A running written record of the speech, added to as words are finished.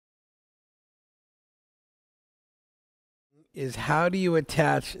is how do you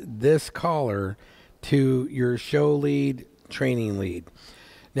attach this collar to your show lead, training lead.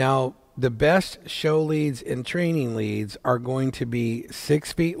 Now, the best show leads and training leads are going to be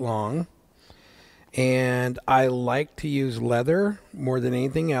 6 feet long. And I like to use leather more than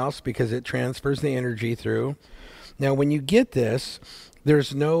anything else because it transfers the energy through. Now, when you get this,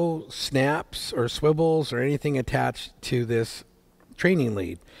 there's no snaps or swivels or anything attached to this training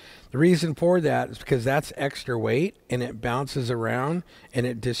lead. The reason for that is because that's extra weight and it bounces around and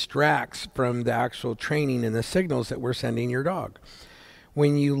it distracts from the actual training and the signals that we're sending your dog.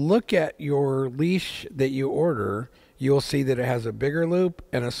 When you look at your leash that you order, you'll see that it has a bigger loop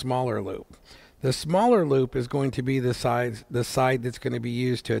and a smaller loop. The smaller loop is going to be the side that's going to be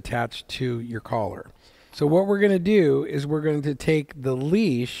used to attach to your collar. So what we're going to do is we're going to take the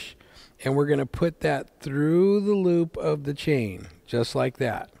leash and we're going to put that through the loop of the chain, just like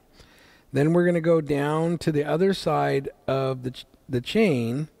that. Then we're going to go down to the other side of the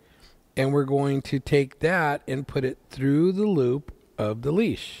chain and we're going to take that and put it through the loop of the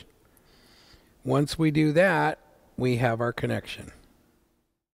leash. Once we do that, we have our connection.